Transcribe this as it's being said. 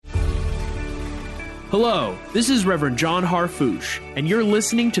Hello, this is Reverend John Harfouche, and you're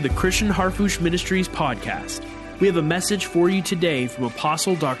listening to the Christian Harfouche Ministries podcast. We have a message for you today from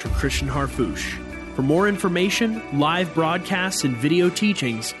Apostle Dr. Christian Harfouche. For more information, live broadcasts, and video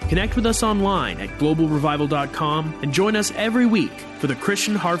teachings, connect with us online at globalrevival.com and join us every week for the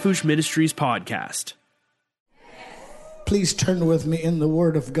Christian Harfouche Ministries podcast. Please turn with me in the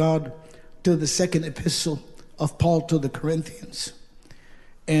Word of God to the second epistle of Paul to the Corinthians.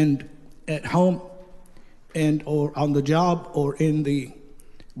 And at home and or on the job or in the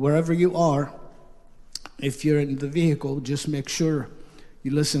wherever you are, if you're in the vehicle, just make sure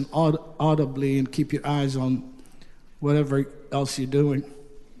you listen audibly and keep your eyes on whatever else you're doing.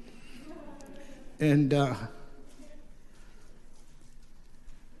 And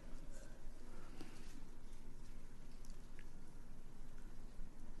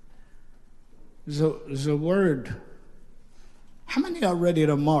there's a word. How many are ready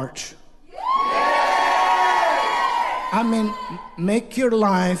to march? I mean, make your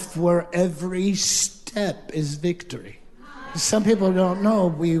life where every step is victory. Some people don't know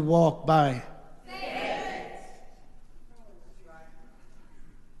we walk by.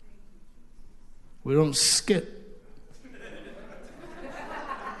 We don't skip.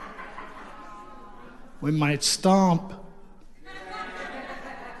 We might stomp.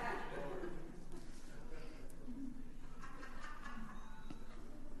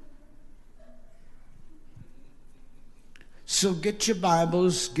 So get your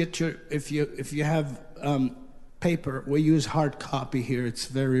Bibles, if you have paper, we use hard copy here, it's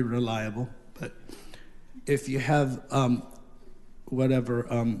very reliable. But if you have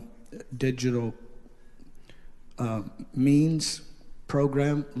digital means,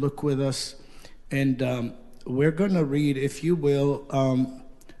 program, look with us. And we're going to read, if you will,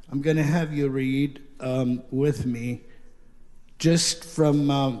 I'm going to have you read with me, just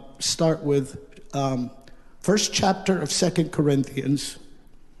from, start with first chapter of 2 Corinthians,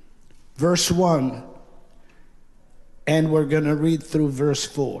 verse 1, and we're going to read through verse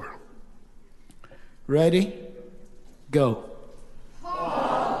 4. Ready? Go.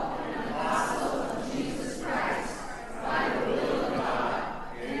 Paul, an apostle of Jesus Christ, by the will of God,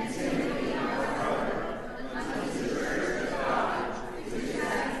 and Timothy, our brother, unto the church of God, which is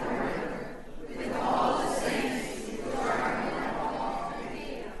at Corinth, with all the saints who are in all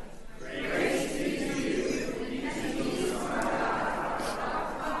Judea. Grace be to you, and peace from God, our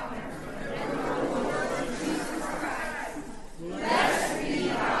Father, and the Lord Jesus Christ. Blessed be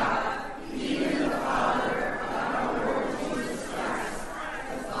God, even the Father of our Lord Jesus Christ,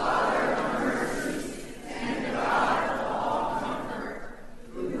 the Father of mercies, and the God of all comfort,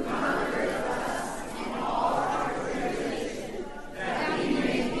 who comforteth us in all our tribulation, that we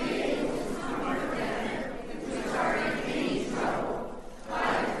may be able to comfort them which are in any trouble, by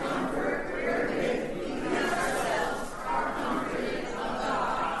the comfort wherewith we ourselves are comforted of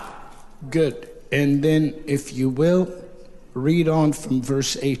God. Good. And then, if you will, read on from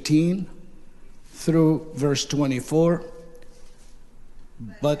verse 18 through verse 24.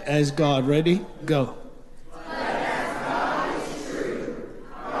 But as God, ready? Go. But as God is true,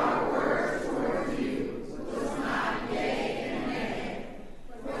 our word toward you was not yea and nay.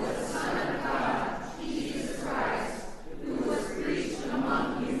 For the Son of God, Jesus Christ, who was preached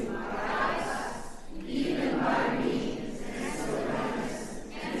among you by us, even by me, and Silvanus,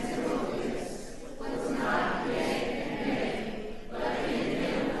 and Timotheus, was not yea and nay, but in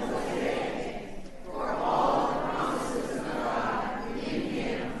him was yea. For all the promises of God in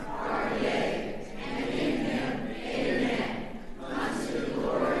him are yea, and in him amen, unto the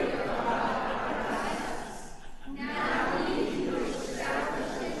glory of God our Christ. Now he who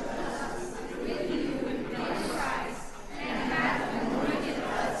established us with you in Christ, and hath anointed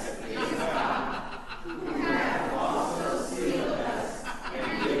us is God, who hath also sealed us, and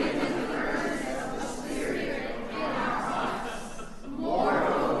given the furnace of the Spirit in our hearts.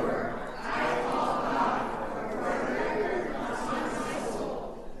 Moreover, I call God for a record of my soul,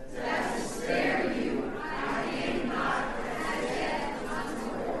 that to spare you I came not as yet unto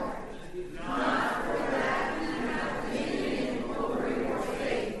war, not for that we have dominion over your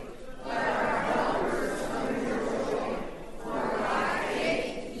faith, but are helpers of your joy. For by faith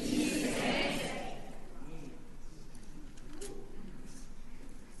ye stand.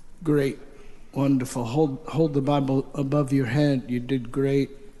 Great. Wonderful. Hold the Bible above your head. You did great.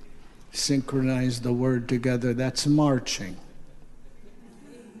 Synchronize the word together. That's marching.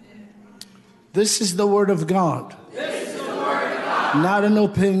 This is the word of God. This is the word of God. Not an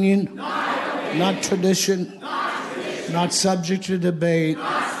opinion. Not tradition. Not subject to debate.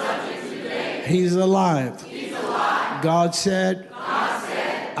 He's alive. God said,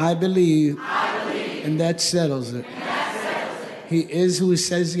 I believe And that settles it. He is who he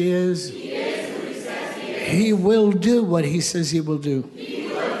says he is. He will do what he says he will do.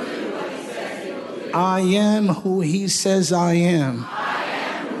 I am who he says I am.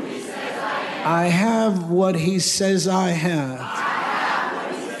 I have what he says I have.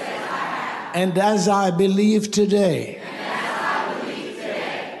 And as I believe today,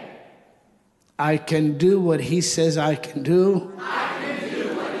 I can do what he says I can do.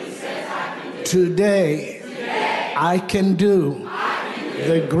 Today, I can do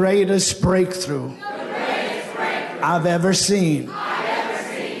the greatest breakthrough I've ever seen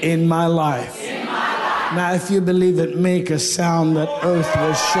in my life. Now, if you believe it, make a sound that earth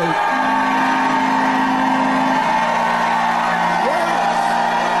will shake.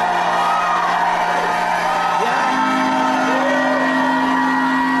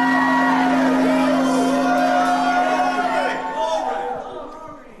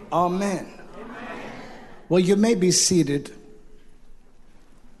 Amen. Well, you may be seated.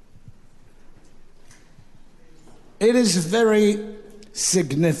 It is very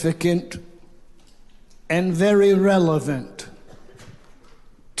significant and very relevant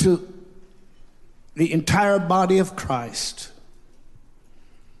to the entire body of Christ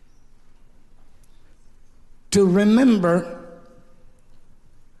to remember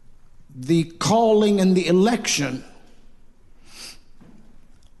the calling and the election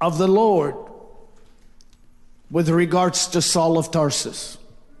of the Lord with regards to Saul of Tarsus.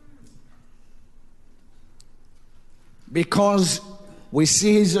 Because we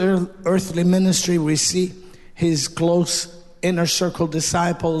see his earthly ministry, we see his close inner circle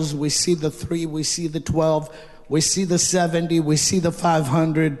disciples, we see the 3, we see the 12, we see the 70, we see the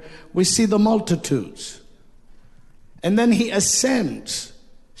 500, we see the multitudes. And then he ascends.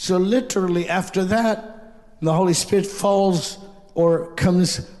 So literally after that, the Holy Spirit falls or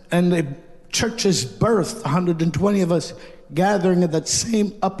comes, and the church is birthed, 120 of us gathering in that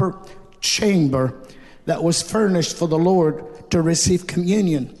same upper chamber that was furnished for the Lord to receive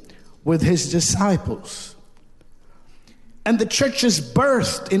communion with his disciples. And the church is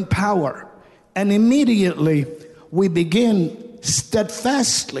birthed in power, and immediately we begin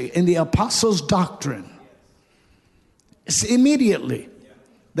steadfastly in the apostles' doctrine. It's immediately.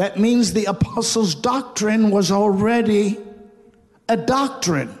 That means the apostles' doctrine was already a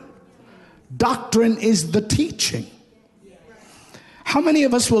doctrine. Doctrine is the teaching. How many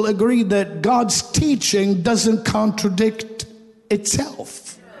of us will agree that God's teaching doesn't contradict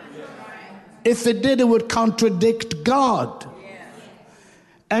itself? If it did, it would contradict God.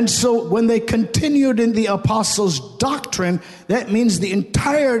 And so when they continued in the apostles' doctrine, that means the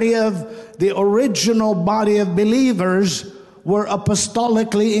entirety of the original body of believers were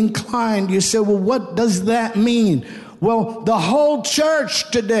apostolically inclined. You say, well, what does that mean? Well, the whole church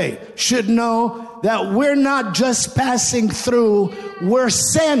today should know that we're not just passing through, we're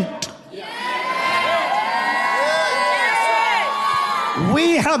sent.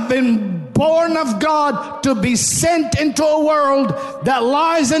 We have been born of God to be sent into a world that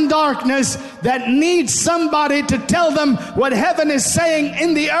lies in darkness, that needs somebody to tell them what heaven is saying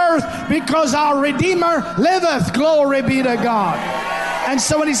in the earth, because our Redeemer liveth. Glory be to God. And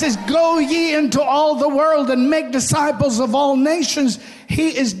so when he says, go ye into all the world and make disciples of all nations,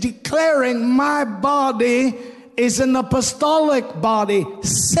 he is declaring my body is an apostolic body,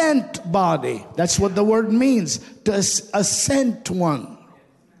 sent body. That's what the word means, to a sent one.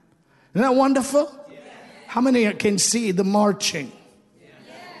 Isn't that wonderful? Yes. How many can see the marching?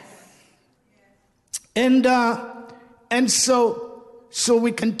 Yes. And so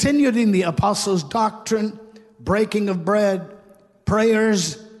we continued in the apostles' doctrine, breaking of bread,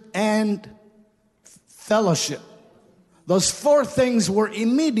 prayers, and fellowship. Those 4 things were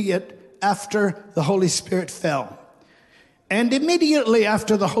immediate after the Holy Spirit fell. And immediately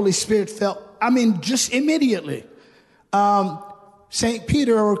after the Holy Spirit fell, just immediately, St.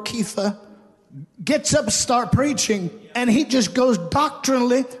 Peter or Kepha gets up, start preaching, and he just goes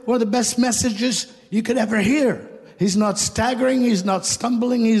doctrinally one of the best messages you could ever hear. He's not staggering, he's not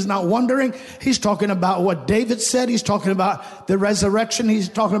stumbling, he's not wondering. He's talking about what David said, he's talking about the resurrection, he's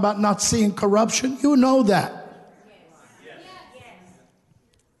talking about not seeing corruption. You know that.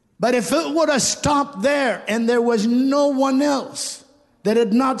 But if it would have stopped there and there was no one else that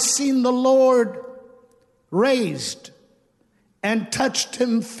had not seen the Lord raised and touched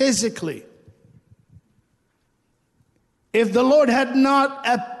him physically, if the Lord had not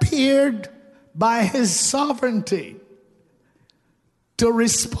appeared by his sovereignty to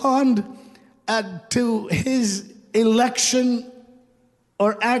respond to his election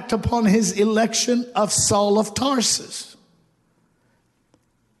or act upon his election of Saul of Tarsus,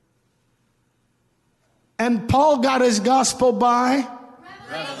 And Paul got his gospel by?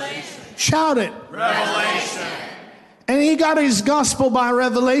 Revelation. Shout it. Revelation. And he got his gospel by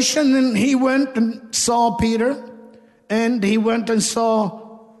revelation, and he went and saw Peter, and he went and saw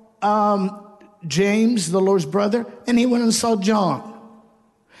James, the Lord's brother, and he went and saw John.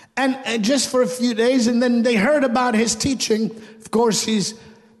 And just for a few days, and then they heard about his teaching. Of course, he's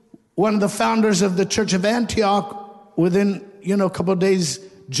one of the founders of the Church of Antioch, within, a couple of days'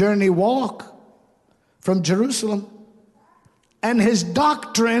 journey walk from Jerusalem. And his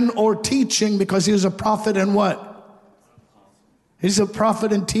doctrine or teaching, because he was a prophet and what? He's a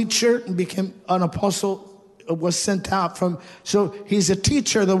prophet and teacher, and became an apostle, was sent out from. So he's a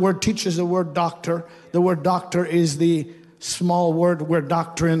teacher. The word teacher is the word doctor. The word doctor is the small word where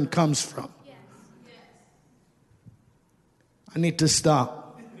doctrine comes from. Yes. I need to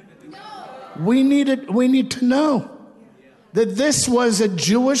stop. We need to know that this was a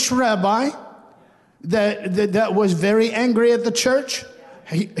Jewish rabbi that was very angry at the church.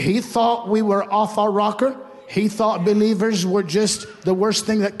 He thought we were off our rocker. He thought believers were just the worst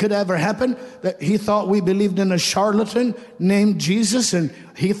thing that could ever happen. That he thought we believed in a charlatan named Jesus, and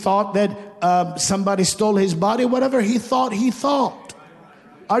he thought that somebody stole his body. Whatever he thought.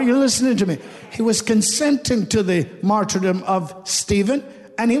 Are you listening to me? He was consenting to the martyrdom of Stephen,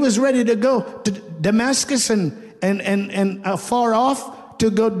 and he was ready to go to Damascus and far off to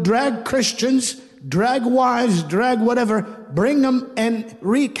go drag Christians, drag wives, drag whatever, bring them and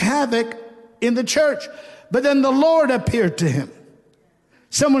wreak havoc in the church. But then the Lord appeared to him.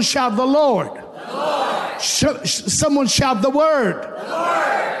 Someone shout, the Lord. The Lord. Someone shout, the Word. The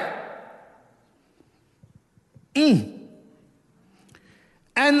Word.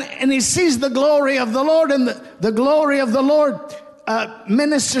 And he sees the glory of the Lord, and the glory of the Lord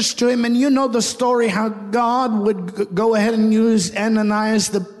ministers to him. And you know the story how God would go ahead and use Ananias,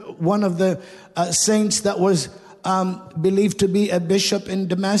 one of the saints that was believed to be a bishop in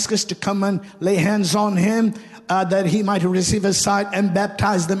Damascus, to come and lay hands on him that he might receive his sight and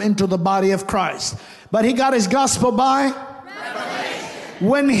baptize them into the body of Christ. But he got his gospel by revelation.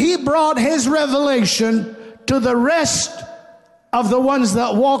 When he brought his revelation to the rest of the ones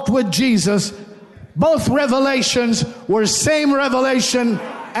that walked with Jesus, both revelations were same revelation,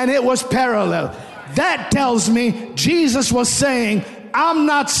 and it was parallel. That tells me Jesus was saying, I'm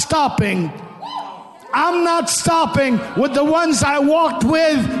not stopping with the ones I walked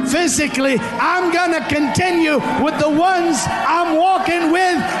with physically. I'm going to continue with the ones I'm walking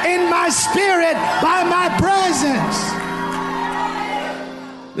with in my spirit by my presence.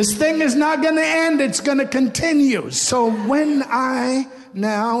 This thing is not going to end. It's going to continue. So when I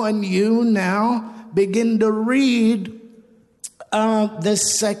now and you now begin to read the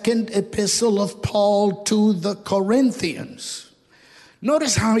second epistle of Paul to the Corinthians,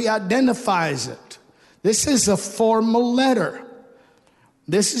 notice how he identifies it. This is a formal letter.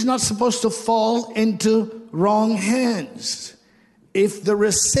 This is not supposed to fall into wrong hands. If the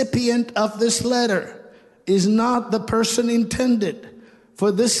recipient of this letter is not the person intended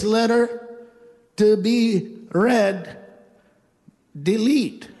for this letter to be read,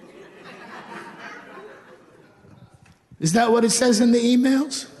 delete. Is that what it says in the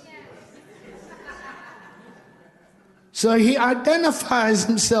emails? So he identifies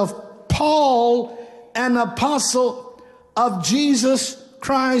himself, Paul, an apostle of Jesus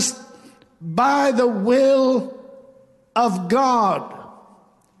Christ by the will of God.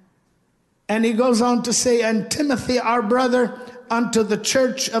 And he goes on to say, and Timothy, our brother, unto the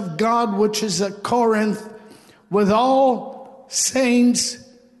church of God which is at Corinth, with all saints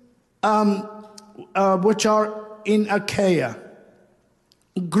which are in Achaia.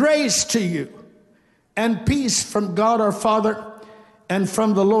 Grace to you and peace from God our Father and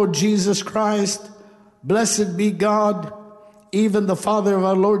from the Lord Jesus Christ. Blessed be God, even the Father of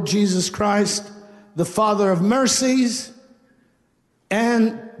our Lord Jesus Christ, the Father of mercies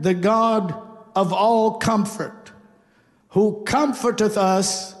and the God of all comfort, who comforteth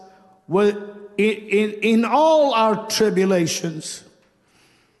us in all our tribulations.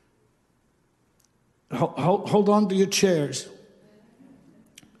 Hold on to your chairs.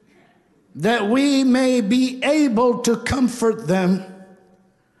 That we may be able to comfort them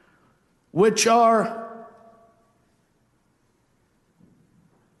which are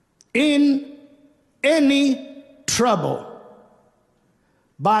in any trouble,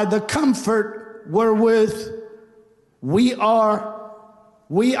 by the comfort wherewith we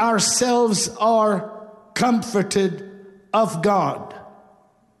ourselves are comforted of God.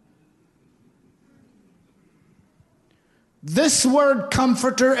 This word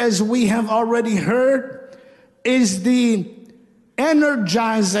comforter, as we have already heard, is the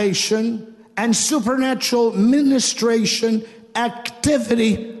energization and supernatural ministration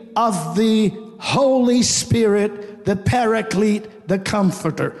activity of the Holy Spirit, the Paraclete, the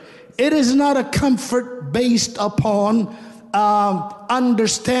Comforter. It is not a comfort based upon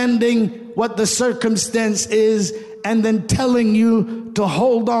understanding what the circumstance is and then telling you to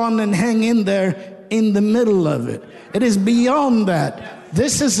hold on and hang in there in the middle of it. It is beyond that.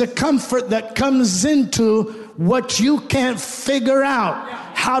 This is a comfort that comes into what you can't figure out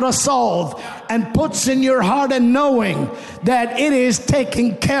how to solve, and puts in your heart a knowing that it is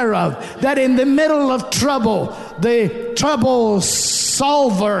taken care of, that in the middle of trouble, the trouble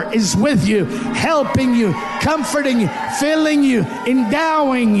solver is with you, helping you, comforting you, filling you,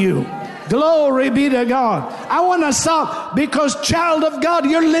 endowing you. Glory be to God. I want to stop because, child of God,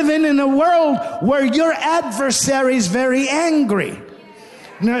 you're living in a world where your adversary is very angry.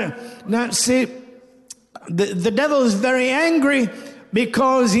 Now see, the devil is very angry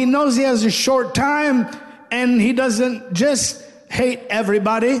because he knows he has a short time, and he doesn't just hate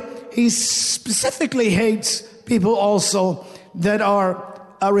everybody. He specifically hates people also that are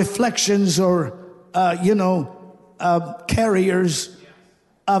reflections or, carriers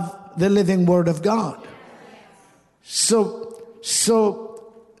of the living Word of God. So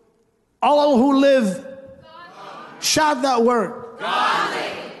all who live, shout that word.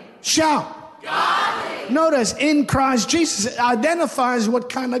 Godly. Shout. Godly. Notice, in Christ Jesus, it identifies what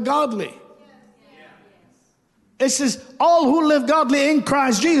kind of godly. It says, all who live godly in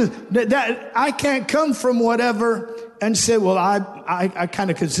Christ Jesus. That I can't come from whatever and say, well, I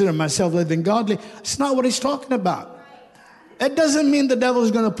kind of consider myself living godly. It's not what he's talking about. It doesn't mean the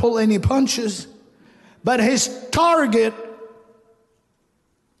devil's going to pull any punches, but his target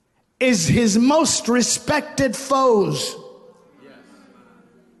is his most respected foes.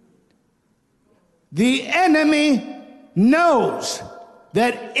 The enemy knows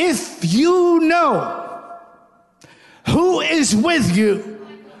that if you know who is with you,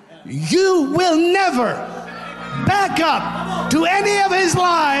 you will never back up to any of his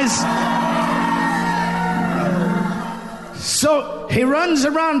lies. So he runs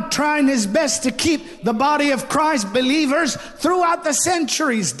around trying his best to keep the body of Christ, believers throughout the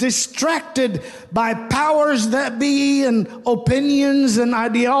centuries, distracted by powers that be and opinions and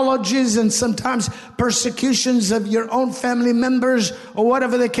ideologies and sometimes persecutions of your own family members or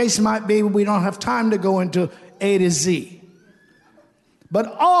whatever the case might be. We don't have time to go into A to Z. But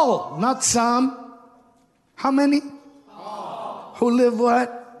all, not some. How many? All. Who live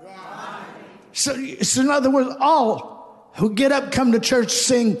what? So in other words, all who get up, come to church,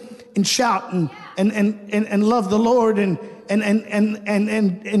 sing and shout and love the Lord and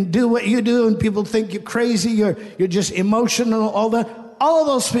do what you do, and people think you're crazy, you're just emotional, all that. All of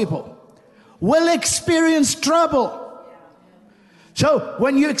those people will experience trouble. So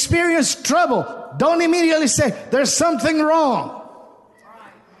when you experience trouble, don't immediately say there's something wrong.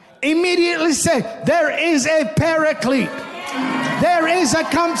 Immediately say there is a paraclete. There is a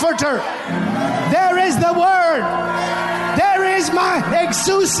comforter. There is the word. There is my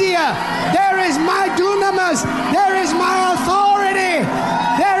exousia. There is my dunamis. There is my authority.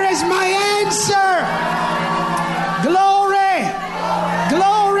 There is my answer. Glory.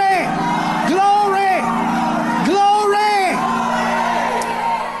 Glory. Glory. Glory.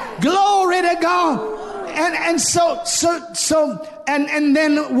 Glory to God. And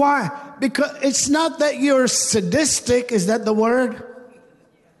then why? Because it's not that you're sadistic. Is that the word?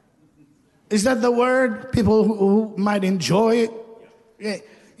 Is that the word? People who might enjoy it.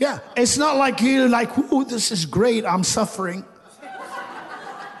 Yeah. It's not like you're like, ooh, this is great, I'm suffering.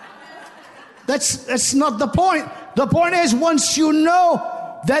 That's not the point. The point is, once you know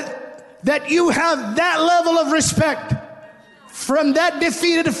that you have that level of respect from that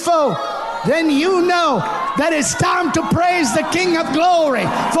defeated foe, then you know that it's time to praise the King of Glory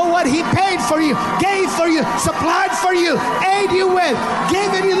for what he paid for you, gave for you, supplied for you, aid you with,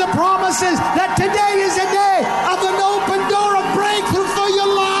 given you the promises that today is a day of an open door of breakthrough for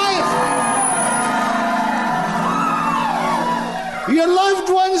your life. Your loved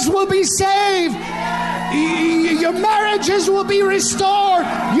ones will be saved. Your marriages will be restored.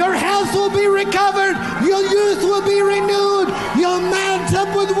 Your health will be recovered. Your youth will be renewed. You'll mount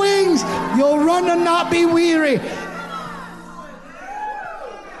up with wings. You'll run and not be weary.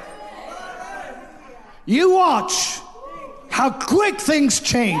 You watch how quick things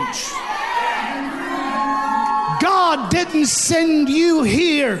change. God didn't send you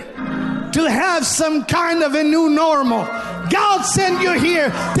here to have some kind of a new normal. God sent you here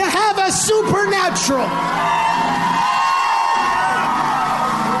to have a supernatural.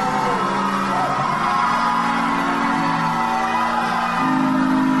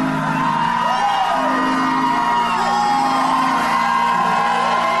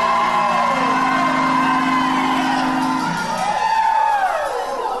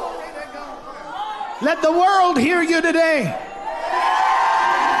 today.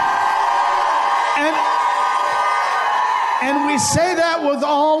 And we say that with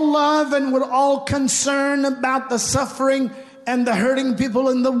all love and with all concern about the suffering and the hurting people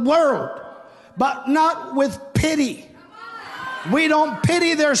in the world, but not with pity. We don't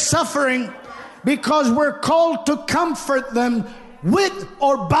pity their suffering because we're called to comfort them with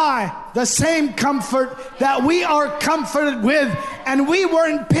or by the same comfort that we are comforted with. And we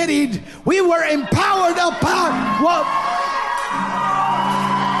weren't pitied. We were empowered upon what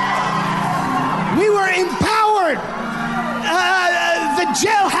we were empowered. The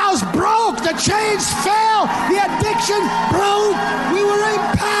jailhouse broke. The chains fell. The addiction broke. We were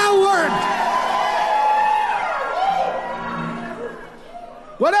empowered.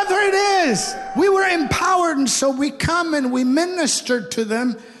 Whatever it is, we were empowered, and so we come and we minister to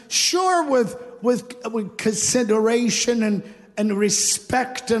them, sure, with consideration and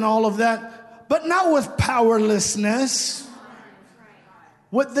respect and all of that, but not with powerlessness.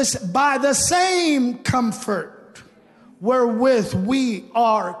 With this, by the same comfort wherewith we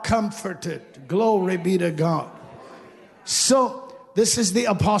are comforted. Glory be to God. So this is the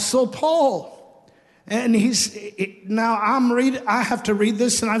Apostle Paul. And I have to read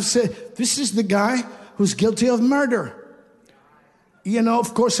this, and I've said, this is the guy who's guilty of murder. You know,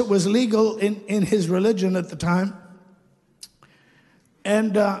 of course, it was legal in his religion at the time.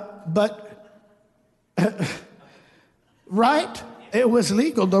 And, right? It was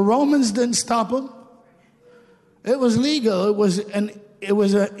legal. The Romans didn't stop him. It was legal. It was an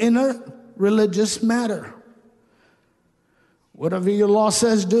inner religious matter. Whatever your law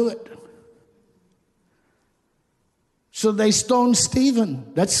says, do it. So they stoned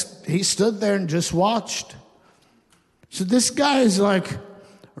Stephen. He stood there and just watched. So this guy is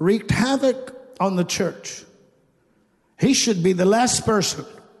wreaked havoc on the church. He should be the last person.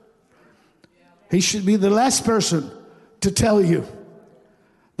 He should be the last person to tell you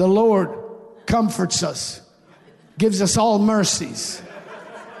the Lord comforts us, gives us all mercies,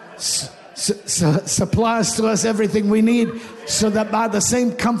 supplies to us everything we need, so that by the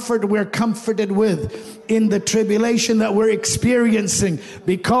same comfort we're comforted with in the tribulation that we're experiencing,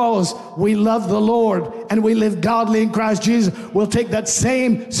 because we love the Lord and we live godly in Christ Jesus, we'll take that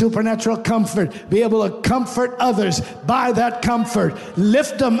same supernatural comfort, be able to comfort others by that comfort,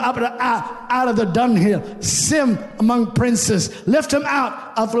 lift them up out of the dunghill, sin among princes, lift them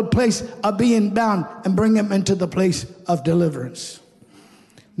out of the place of being bound and bring them into the place of deliverance.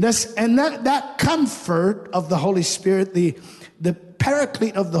 That comfort of the Holy Spirit, the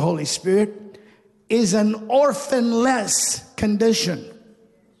paraclete of the Holy Spirit, is an orphanless condition.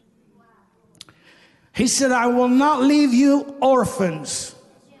 He said, I will not leave you orphans.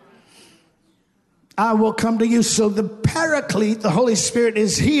 I will come to you. So the paraclete, the Holy Spirit,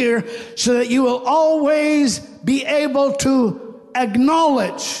 is here so that you will always be able to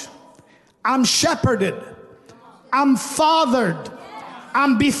acknowledge, I'm shepherded, I'm fathered,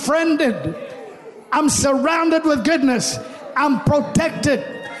 I'm befriended, I'm surrounded with goodness, I'm protected,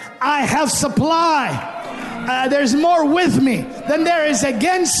 I have supply. There's more with me than there is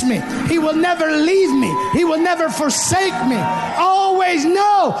against me. He will never leave me. He will never forsake me. Always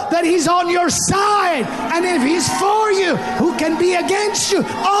know that He's on your side. And if He's for you, who can be against you?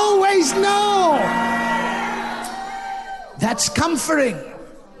 Always know. That's comforting.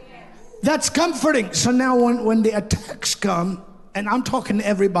 That's comforting. So now when the attacks come, and I'm talking to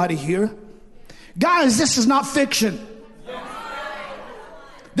everybody here, guys, this is not fiction.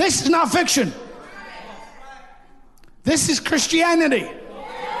 This is not fiction. This is Christianity.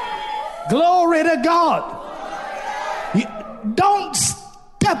 Glory to God. You don't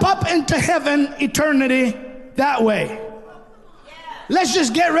step up into heaven, eternity, that way. Let's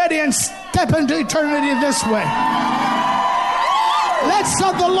just get ready and step into eternity this way. Let's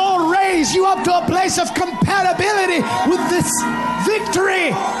let the Lord raise you up to a place of compatibility with this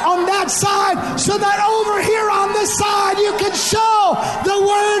victory on that side, so that over here on this side you can show the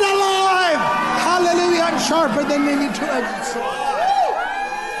word alive. Hallelujah. And sharper than any two-edged sword.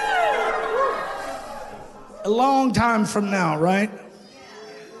 A long time from now, right?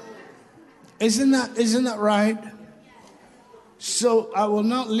 Isn't that right? So I will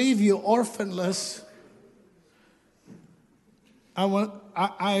not leave you orphanless. I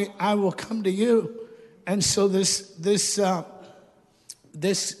will come to you. And so this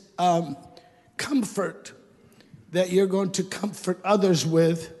comfort that you're going to comfort others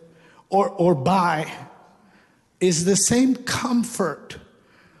with or by is the same comfort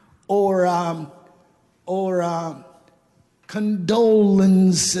or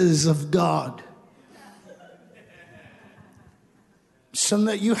condolences of God. So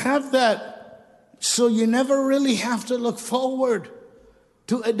that you have that So you never really have to look forward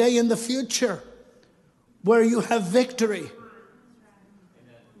to a day in the future where you have victory.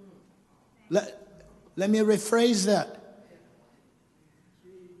 Let me rephrase that.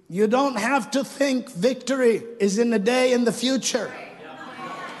 You don't have to think victory is in a day in the future.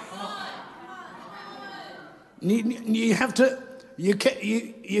 You have to.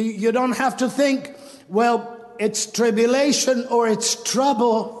 You don't have to think, well, it's tribulation or it's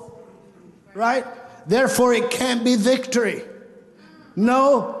trouble, right? Therefore, it can't be victory.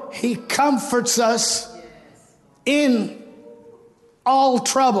 No, He comforts us in all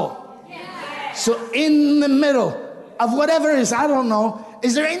trouble. So in the middle of whatever it is, I don't know,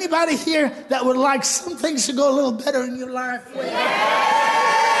 is there anybody here that would like some things to go a little better in your life?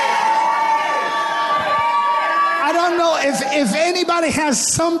 I don't know if anybody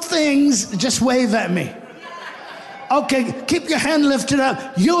has some things, just wave at me. Okay, keep your hand lifted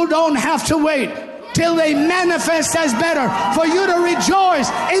up. You don't have to wait till they manifest as better for you to rejoice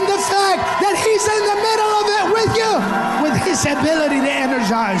in the fact that He's in the middle of it with you, with His ability to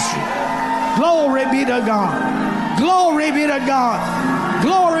energize you. Glory be to God. Glory be to God.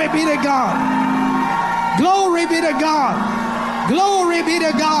 Glory be to God. Glory be to God. Glory be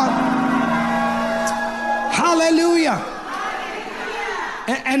to God. Hallelujah.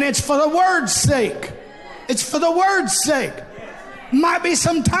 And it's for the word's sake. It's for the word's sake. Might be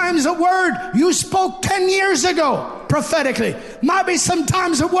sometimes a word you spoke 10 years ago prophetically. Might be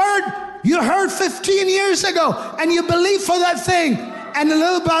sometimes a word you heard 15 years ago and you believe for that thing. And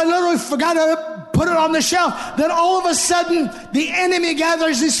little by little, you forgot to put it on the shelf. Then all of a sudden, the enemy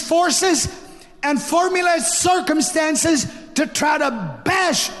gathers his forces and formulates circumstances to try to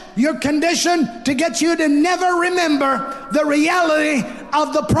bash your condition, to get you to never remember the reality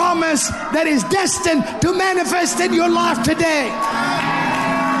of the promise that is destined to manifest in your life today.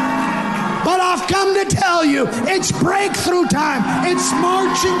 But I've come to tell you, it's breakthrough time. It's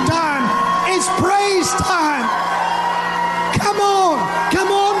marching time. It's praise time. Come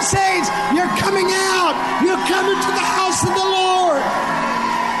on, saints. You're coming out. You're coming to the house of the Lord.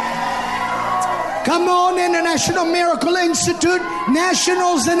 Come on, International Miracle Institute,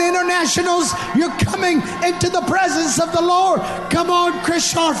 nationals and internationals. You're coming into the presence of the Lord. Come on,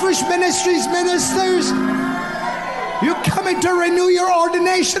 Christian Harfouche Ministries ministers. You're coming to renew your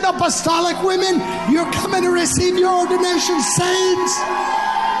ordination, apostolic women. You're coming to receive your ordination, saints.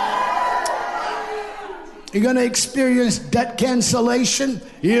 You're going to experience debt cancellation.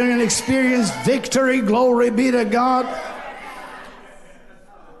 You're going to experience victory. Glory be to God.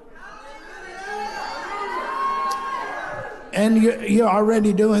 And you're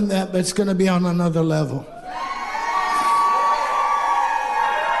already doing that, but it's going to be on another level.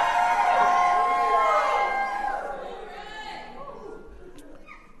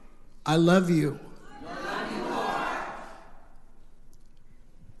 I love you.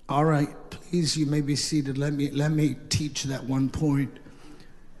 All right. Please, you may be seated. Let me teach that one point.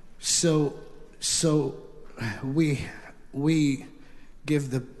 So we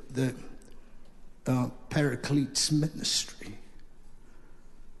give the Paracletes ministry.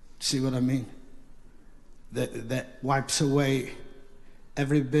 See what I mean? That wipes away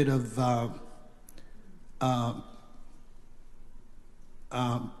every bit of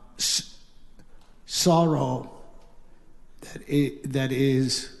sorrow that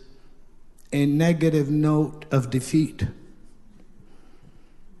is a negative note of defeat,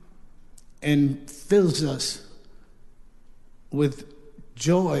 and fills us with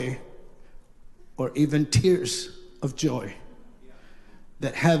joy or even tears of joy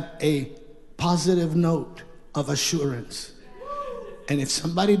that have a positive note of assurance. And if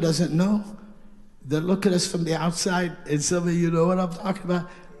somebody doesn't know, they'll look at us from the outside, and some of you know what I'm talking about.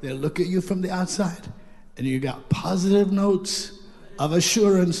 They'll look at you from the outside, and you got positive notes of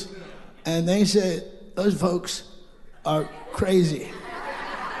assurance. And they say, those folks are crazy.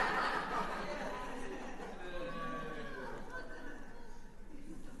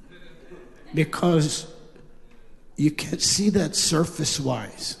 Because you can't see that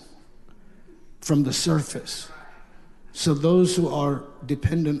surface-wise from the surface. So those who are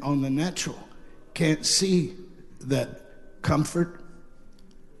dependent on the natural can't see that comfort.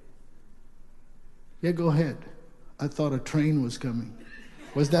 Yeah, go ahead. I thought a train was coming.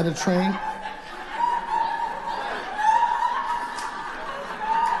 Was that a train?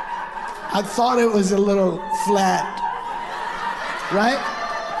 I thought it was a little flat. Right?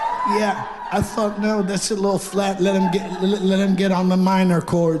 Yeah. I thought, no, that's a little flat. Let him get on the minor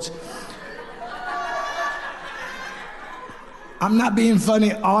chords. I'm not being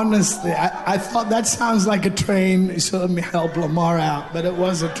funny, honestly. I thought that sounds like a train, so let me help Lamar out. But it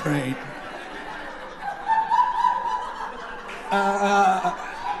was a train.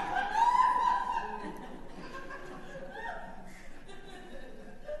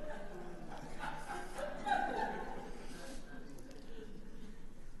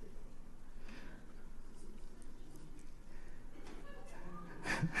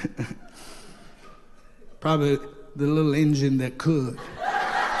 Probably the little engine that could.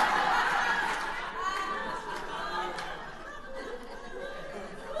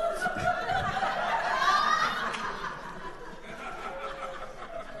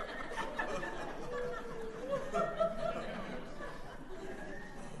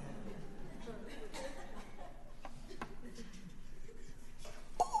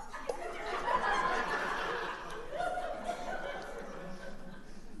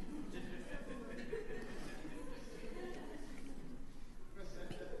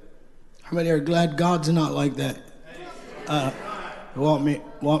 How many are glad God's not like that? Want me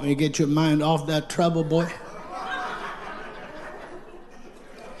to get your mind off that trouble, boy?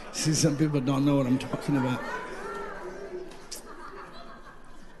 See, some people don't know what I'm talking about.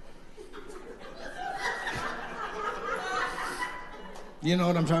 You know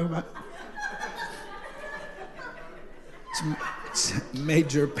what I'm talking about? It's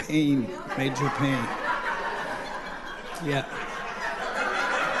major pain, major pain. Yeah.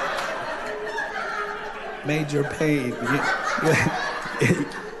 Major pain.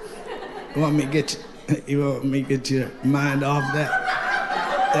 You want me to get your mind off that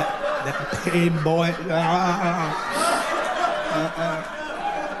pain, boy?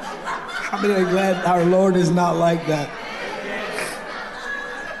 How many are glad our Lord is not like that?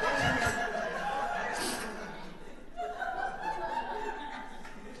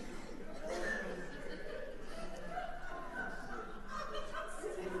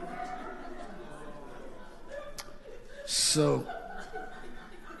 So,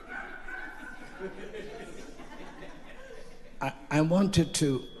 I wanted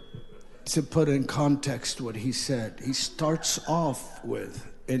to put in context what he said. He starts off with,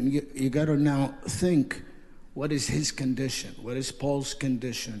 and you got to now think, what is his condition? What is Paul's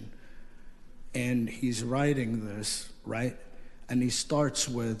condition? And he's writing this, right? And he starts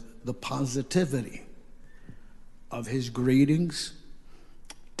with the positivity of his greetings,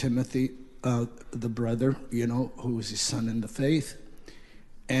 Timothy, the brother, who is his son in the faith,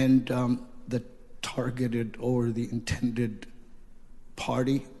 and the targeted or the intended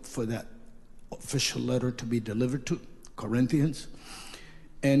party for that official letter to be delivered to, Corinthians.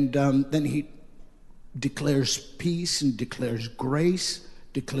 And then he declares peace and declares grace,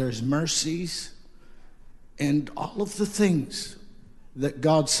 declares mercies, and all of the things that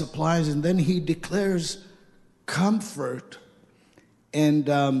God supplies. And then he declares comfort and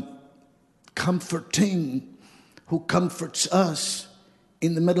comforting, who comforts us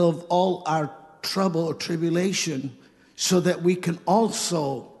in the middle of all our trouble or tribulation, so that we can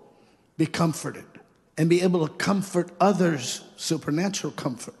also be comforted and be able to comfort others, supernatural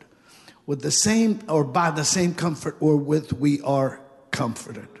comfort, with the same or by the same comfort wherewith we are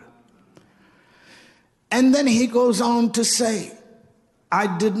comforted. And then he goes on to say,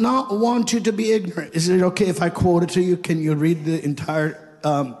 I did not want you to be ignorant. Is it okay if I quote it to you? Can you read the entire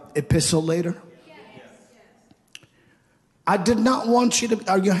epistle later? Yes. I did not want you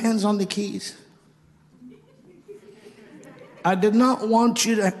to, are your hands on the keys? I did not want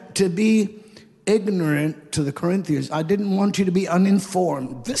you to be ignorant to the Corinthians. I didn't want you to be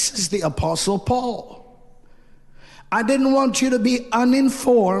uninformed. This is the Apostle Paul. I didn't want you to be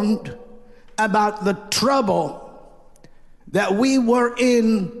uninformed about the trouble that we were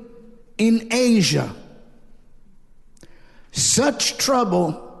in Asia. Such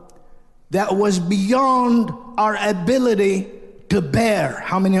trouble that was beyond our ability to bear.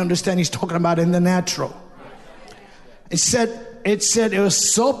 How many understand he's talking about in the natural? It said it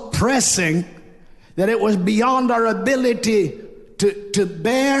was so pressing that it was beyond our ability to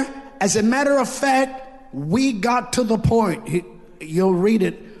bear. As a matter of fact, we got to the point, you'll read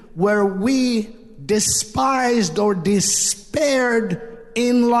it, where we despised or despaired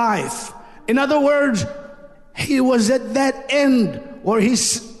in life. In other words, he was at that end where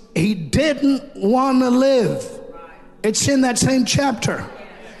he didn't want to live. It's in that same chapter.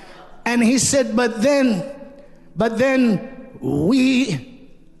 And he said, but then we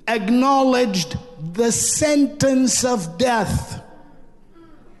acknowledged the sentence of death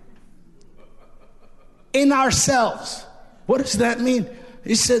in ourselves. What does that mean?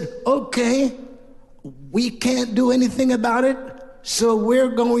 He said, okay, we can't do anything about it, so we're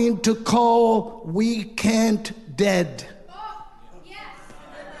going to call we can't dead.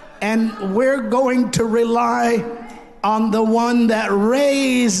 And we're going to rely on the one that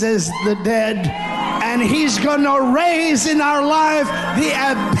raises the dead And He's going to raise in our life the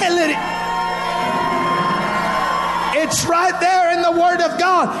ability. It's right there in the Word of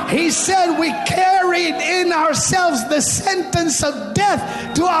God. He said we carried in ourselves the sentence of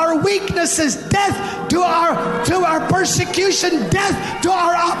death to our weaknesses, death to our persecution, death to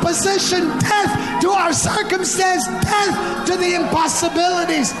our opposition, death to our circumstance, death to the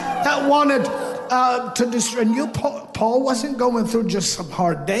impossibilities that wanted to destroy. And Paul wasn't going through just some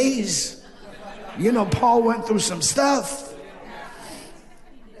hard days. You know, Paul went through some stuff.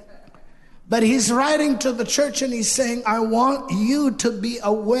 But he's writing to the church and he's saying, I want you to be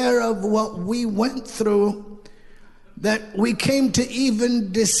aware of what we went through, that we came to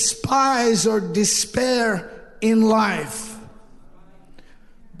even despise or despair in life.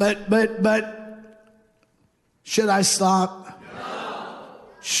 But should I stop? No.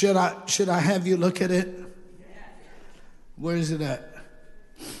 Should I have you look at it? Where is it at?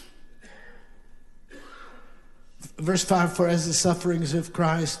 Verse 5, for as the sufferings of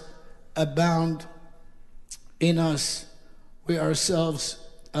Christ abound in us, we ourselves,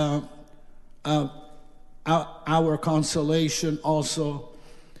 our consolation also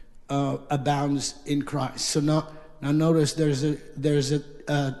abounds in Christ. So now notice there's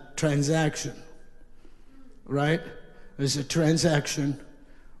a transaction, right? There's a transaction.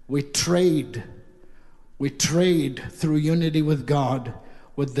 We trade through unity with God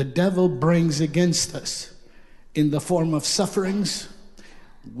what the devil brings against us in the form of sufferings.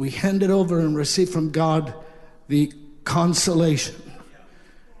 We hand it over and receive from God the consolation.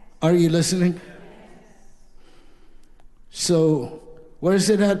 Are you listening? So, where is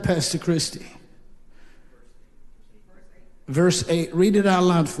it at, Pastor Christy? Verse 8. Read it out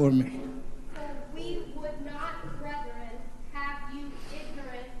loud for me. For we would not, brethren, have you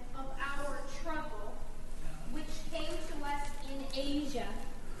ignorant of our trouble, which came to us in Asia,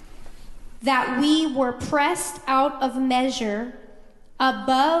 that we were pressed out of measure,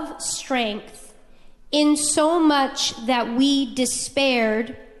 above strength, insomuch that we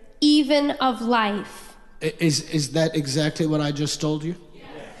despaired even of life. Is that exactly what I just told you? Yes.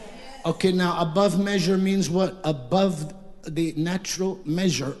 Okay, now above measure means what? Above the natural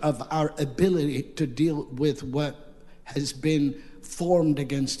measure of our ability to deal with what has been formed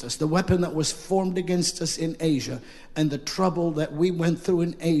against us. The weapon that was formed against us in Asia, and the trouble that we went through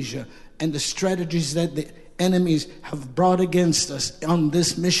in Asia, and the strategies that the enemies have brought against us on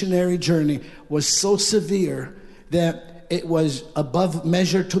this missionary journey was so severe that it was above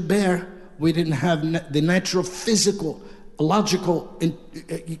measure to bear. We didn't have the natural, physical, logical,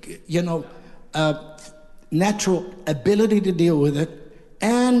 natural ability to deal with it.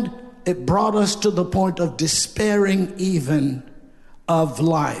 And it brought us to the point of despairing even of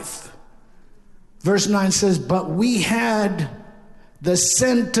life. Verse 9 says, but we had the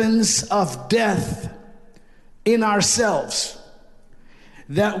sentence of death in ourselves,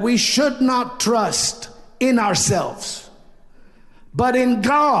 that we should not trust in ourselves, but in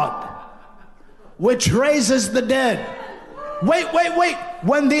God, which raises the dead. Wait.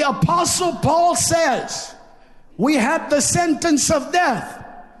 When the Apostle Paul says we had the sentence of death,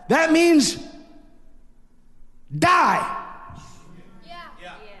 that means die.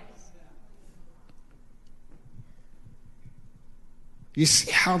 You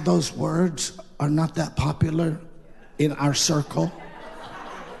see how those words are not that popular in our circle?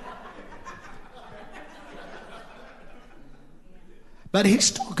 But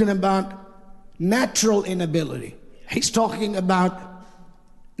he's talking about natural inability. He's talking about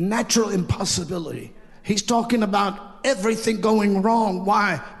natural impossibility. He's talking about everything going wrong.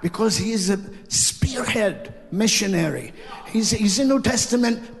 Why? Because he is a spearhead missionary. He's a New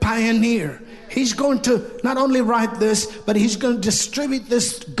Testament pioneer. He's going to not only write this, but he's going to distribute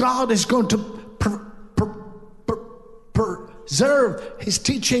this. God is going to preserve his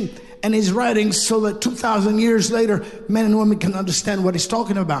teaching and his writings so that 2,000 years later, men and women can understand what he's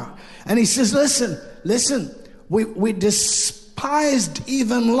talking about. And he says, listen, we despised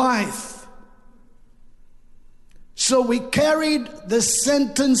even life. So we carried the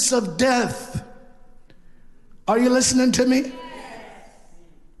sentence of death. Are you listening to me?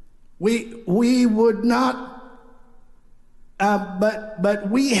 We would not, but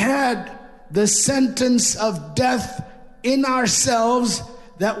we had the sentence of death in ourselves,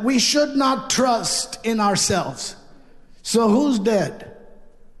 that we should not trust in ourselves. So who's dead?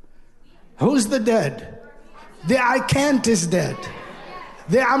 Who's the dead? The I can't is dead.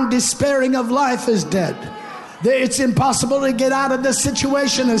 The I'm despairing of life is dead. The it's impossible to get out of this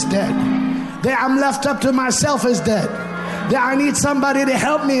situation is dead. The I'm left up to myself is dead. The I need somebody to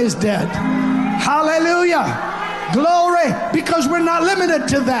help me is dead. Hallelujah. Glory. Because we're not limited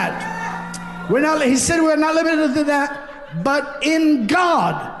to that. He said we're not limited to that. But in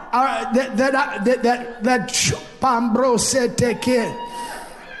God,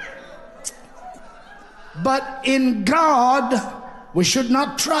 but in God, we should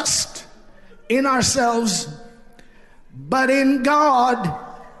not trust in ourselves, but in God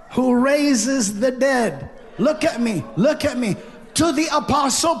who raises the dead. Look at me. To the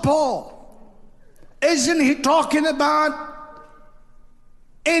Apostle Paul, isn't he talking about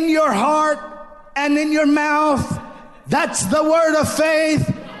in your heart and in your mouth? That's the word of faith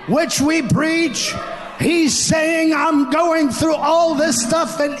which we preach. He's saying, I'm going through all this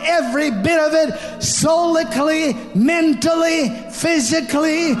stuff, and every bit of it, soulically, mentally,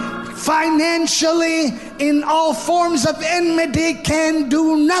 physically, financially, in all forms of enmity, can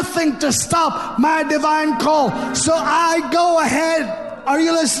do nothing to stop my divine call. So I go ahead. Are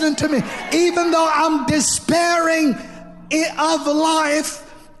you listening to me? Even though I'm despairing of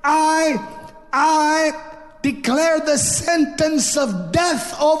life, I declare the sentence of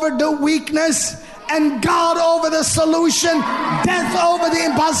death over the weakness, and God over the solution, death over the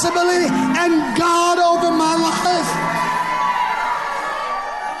impossibility, and God over my life.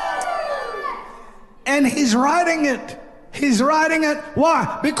 And he's writing it.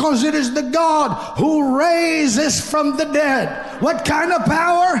 Why? Because it is the God who raises from the dead. What kind of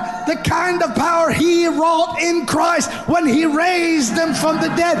power? The kind of power he wrought in Christ when he raised them from the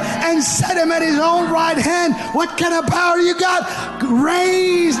dead and set him at his own right hand. What kind of power you got?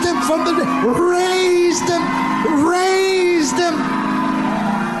 Raised them from the dead. Raised them.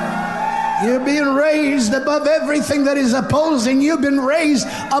 You're being raised above everything that is opposing. You've been raised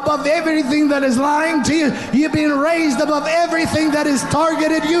above everything that is lying to you. You've been raised above everything that has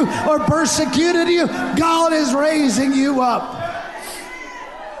targeted you or persecuted you. God is raising you up.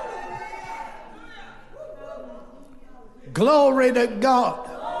 Glory to God.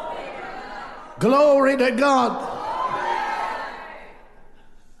 Glory to God.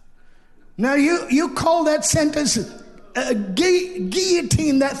 Now you call that sentence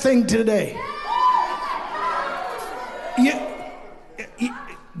guillotine that thing today.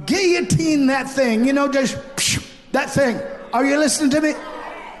 Guillotine that thing. Just that thing. Are you listening to me?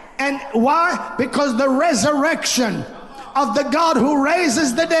 And why? Because the resurrection of the God who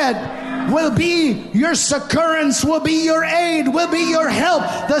raises the dead will be your succurrence, will be your aid, will be your help.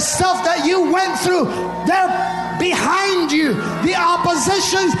 The stuff that you went through, they're behind you. The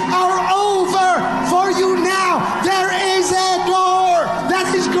oppositions are over for you now. There is a door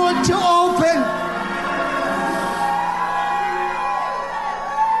that is going to open.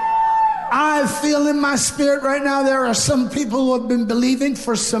 I feel in my spirit right now there are some people who have been believing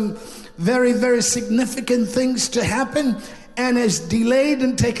for some very, very significant things to happen, and it's delayed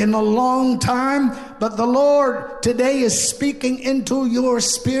and taken a long time. But the Lord today is speaking into your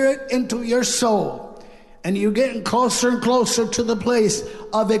spirit, into your soul. And you're getting closer and closer to the place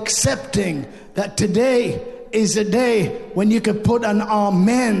of accepting that today is a day when you can put an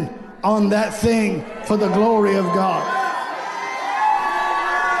amen on that thing for the glory of God.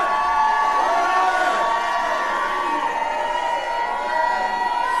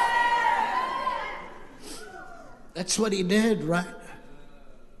 That's what he did, right?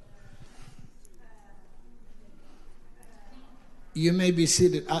 You may be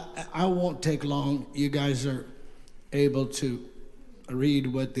seated. I won't take long. You guys are able to read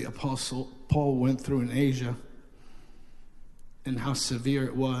what the Apostle Paul went through in Asia and how severe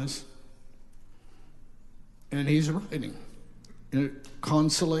it was. And he's writing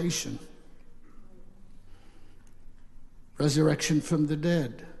consolation, resurrection from the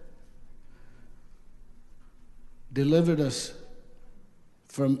dead, delivered us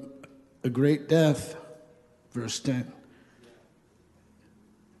from a great death, verse 10,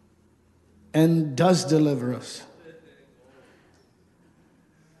 and does deliver us,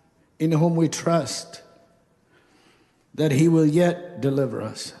 in whom we trust that he will yet deliver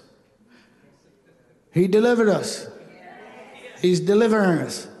us. He delivered us. He's delivering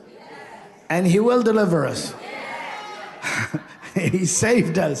us. And he will deliver us. He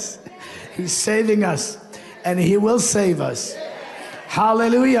saved us. He's saving us. And he will save us.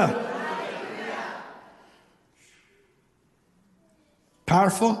 Hallelujah.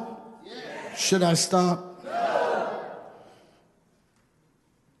 Powerful? Should I stop? No.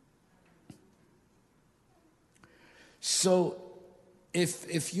 So,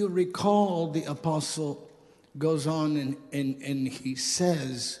 if you recall, the apostle goes on and he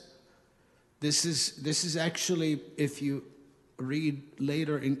says, this is actually, if you read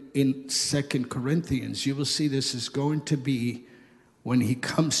later in 2 Corinthians, you will see this is going to be when he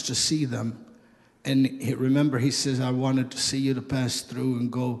comes to see them. And remember, he says, I wanted to see you to pass through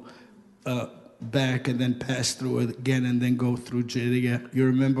and go back and then pass through it again and then go through Judea. You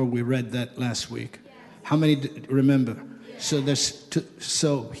remember we read that last week. Yes. How many remember? Yes.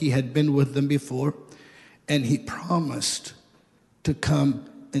 So he had been with them before, and he promised to come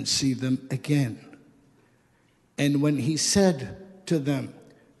and see them again. And when he said to them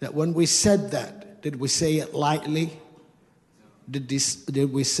that when we said that, did we say it lightly? Did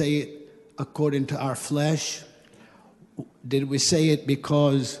we say it according to our flesh? Did we say it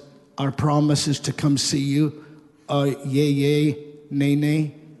because our promise is to come see you are yay, nay,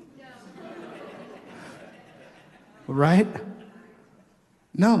 nay? No. Right?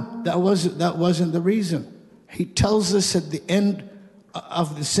 No, that wasn't the reason. He tells us at the end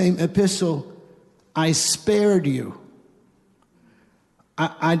of the same epistle, I spared you.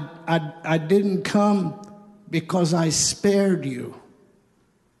 I didn't come because I spared you.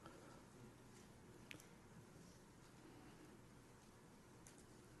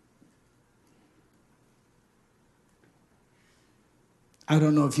 I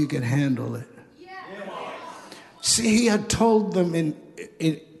don't know if you can handle it. Yeah. See, he had told them in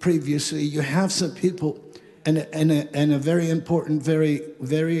previously, you have some people and a very important, very,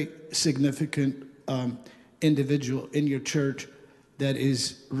 very significant individual in your church that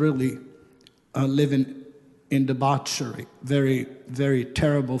is really living in debauchery. Very, very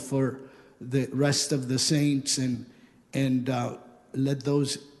terrible for the rest of the saints. And let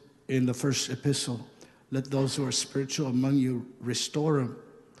those in the first epistle, let those who are spiritual among you restore them.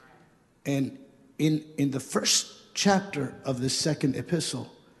 And in the first chapter of the second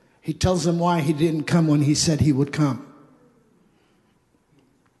epistle, he tells them why he didn't come when he said he would come.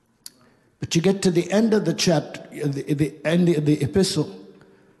 But you get to the end of the chapter, the end of the epistle,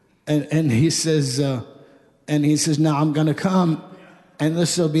 and he says, now I'm going to come, and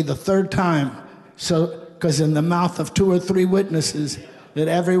this will be the third time. So, because in the mouth of 2 or 3 witnesses, that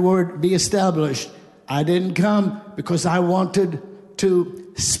every word be established. I didn't come because I wanted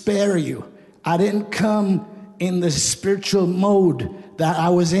to spare you. I didn't come in the spiritual mode that I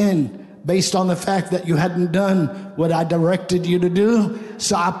was in based on the fact that you hadn't done what I directed you to do.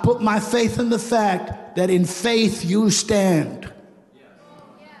 So I put my faith in the fact that in faith you stand.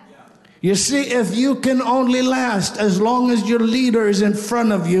 You see, if you can only last as long as your leader is in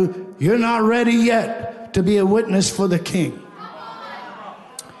front of you, you're not ready yet to be a witness for the King.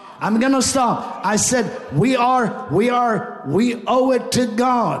 I'm going to stop. I said, we owe it to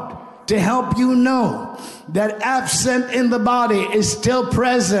God to help you know that absent in the body is still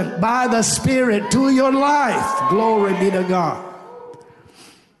present by the Spirit to your life. Glory be to God.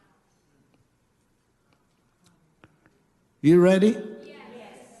 You ready? Yes.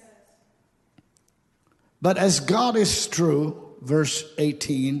 But as God is true, verse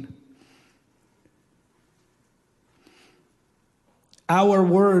 18, our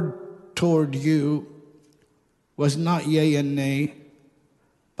word toward you was not yea and nay,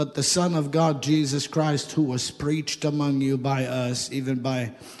 but the Son of God, Jesus Christ, who was preached among you by us, even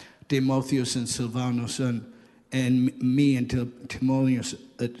by Timotheus and Silvanus, and me and Timotheus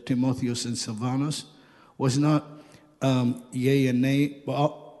and Silvanus, was not yea and nay,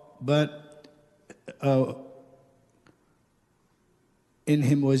 but in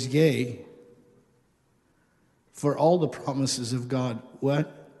him was yea. For all the promises of God,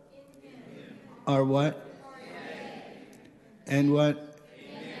 what? Are what? And what?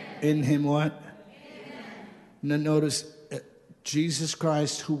 In him what? Now notice, Jesus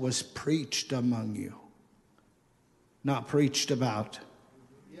Christ who was preached among you. Not preached about.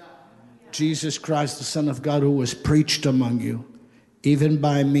 Jesus Christ, the Son of God, who was preached among you, even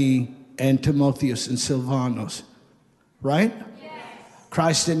by me and Timotheus and Silvanus. Right? Yes.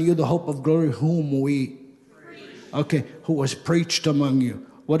 Christ in you, the hope of glory, whom we... Okay, who was preached among you.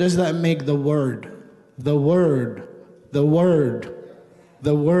 What does that make the word? The word. The word.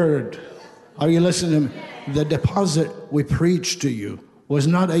 The word. Are you listening to me? The deposit we preached to you was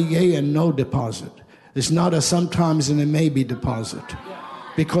not a yea and no deposit. It's not a sometimes and a maybe deposit.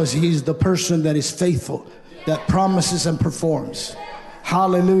 Because he's the person that is faithful, that promises and performs.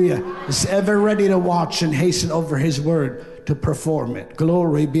 Hallelujah. Is ever ready to watch and hasten over his word to perform it.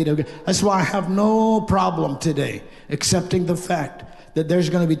 Glory be to God. That's why I have no problem today accepting the fact that there's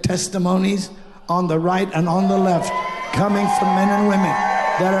going to be testimonies on the right and on the left coming from men and women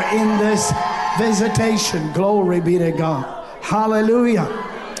that are in this visitation. Glory be to God. Hallelujah.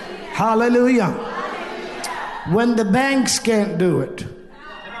 Hallelujah. When the banks can't do it,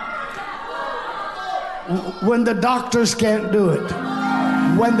 when the doctors can't do it,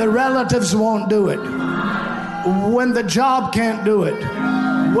 when the relatives won't do it, when the job can't do it,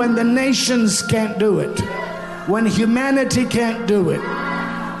 when the nations can't do it, when humanity can't do it,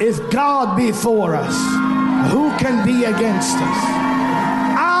 If God be for us, who can be against us?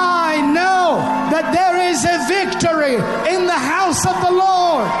 I know that there is a victory in the house of the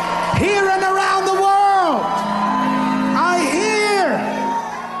Lord, here and around the world.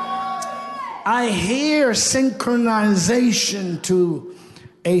 I hear synchronization to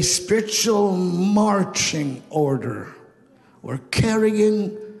a spiritual marching order. We're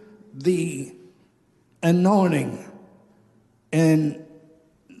carrying the anointing and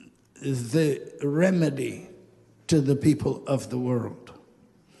the remedy to the people of the world.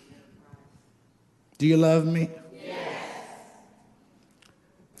 Do you love me? Yes.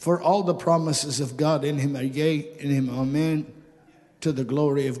 For all the promises of God in him are yea, in him amen, to the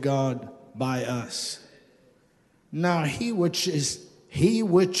glory of God by us. Now he which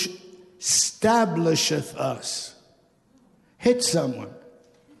establisheth us. Hit someone.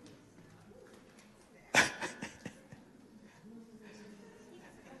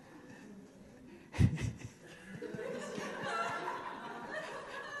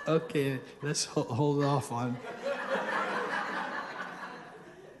 Okay, let's hold off on.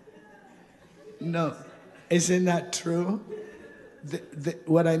 No, isn't that true?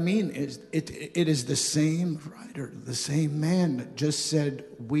 What I mean is, it is the same writer, the same man that just said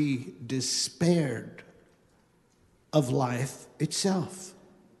we despaired of life itself.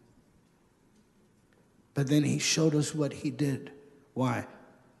 But then he showed us what he did. Why?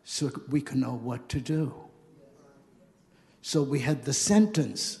 So we can know what to do. So we had the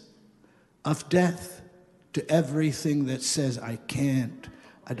sentence of death to everything that says, I can't,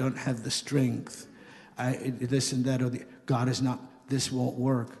 I don't have the strength, this and that, or the, God is not, this won't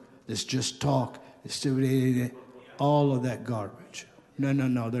work, this just talk, this, all of that garbage.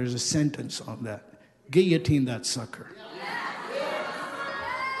 No, there's a sentence on that. Guillotine that sucker.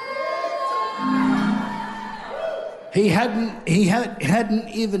 He hadn't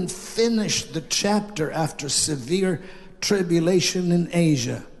even finished the chapter after severe tribulation in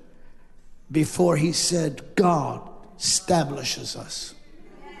Asia before he said, God establishes us.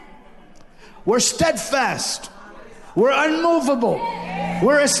 We're steadfast. We're unmovable.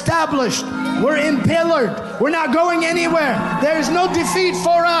 We're established. We're empillared. We're not going anywhere. There's no defeat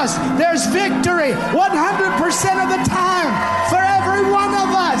for us. There's victory 100% of the time for every one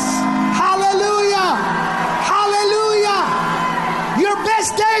of us. Hallelujah. Hallelujah. Your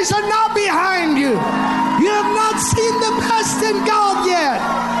best days are not behind you. You have not seen the best in God yet.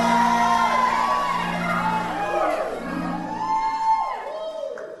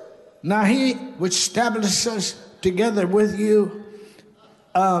 Now he which establishes us together with you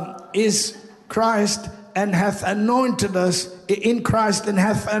is Christ, and hath anointed us in Christ, and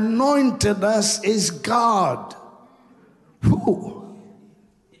hath anointed us is God. Who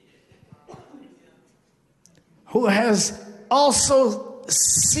has also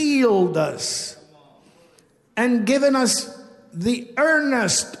sealed us and given us the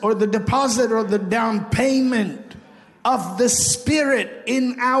earnest or the deposit or the down payment of the Spirit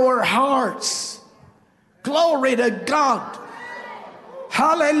in our hearts. Glory to God.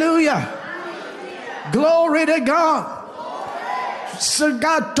 Hallelujah. Glory to God.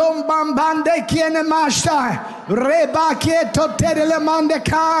 Sagatom bambande kiene mashtai. Reba kieto terele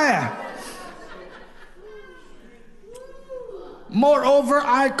mandekaya. Moreover,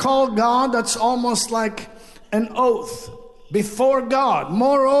 I call God, that's almost like an oath before God.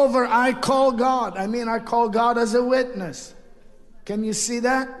 Moreover, I call God. I call God as a witness. Can you see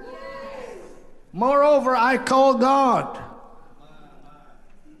that? Moreover, I call God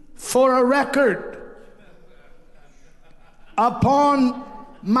for a record upon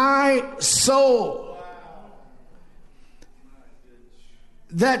my soul,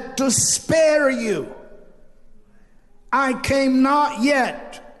 that to spare you I came not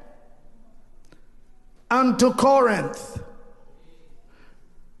yet unto Corinth,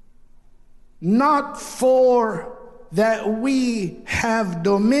 not for that we have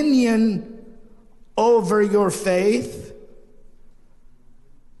dominion over your faith,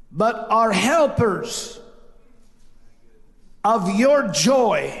 but are helpers of your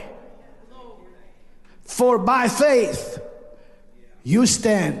joy. For by faith you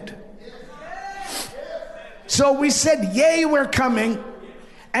stand. So we said, yea, we're coming.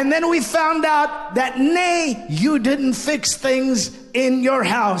 And then we found out that, nay, you didn't fix things in your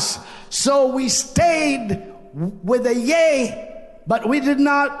house. So we stayed with a yea, but we did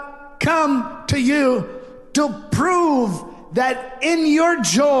not come to you to prove that in your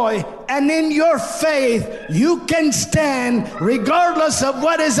joy and in your faith, you can stand regardless of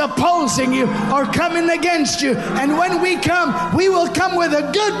what is opposing you or coming against you. And when we come, we will come with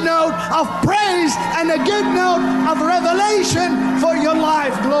a good note of praise and a good note of revelation for your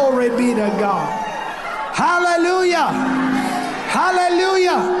life. Glory be to God. Hallelujah.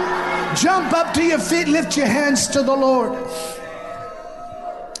 Hallelujah. Jump up to your feet, lift your hands to the Lord,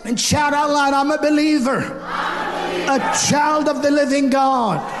 and shout out loud, I'm a believer, a child of the living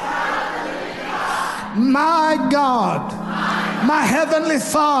God. My God, my heavenly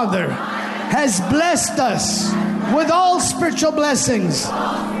Father has blessed us with all spiritual blessings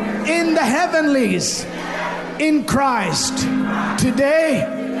in the heavenlies in Christ.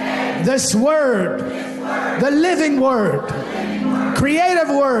 Today, this word, the living word, creative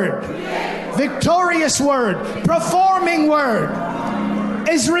word, victorious word, performing word,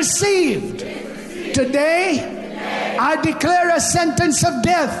 is received. Today, I declare a sentence of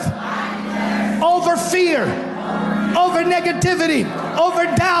death over fear, over negativity, over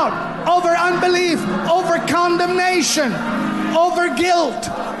doubt, over unbelief, over condemnation, over guilt.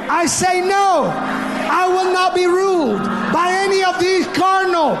 I say no, I will not be ruled by any of these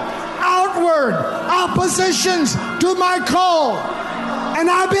carnal, outward oppositions to my call. And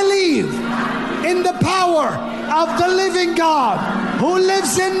I believe in the power of the living God who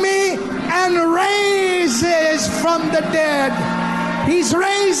lives in me and raises from the dead. He's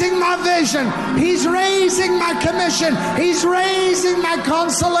raising my vision. He's raising my commission. He's raising my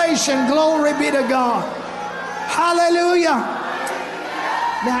consolation. Glory be to God. Hallelujah.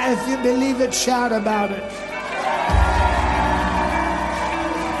 Now, if you believe it, shout about it.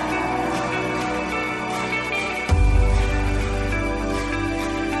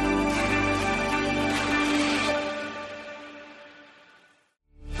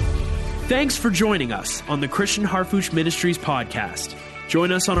 Thanks for joining us on the Christian Harfouche Ministries podcast.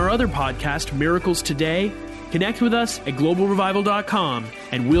 Join us on our other podcast, Miracles Today. Connect with us at globalrevival.com,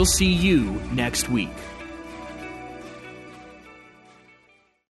 and we'll see you next week.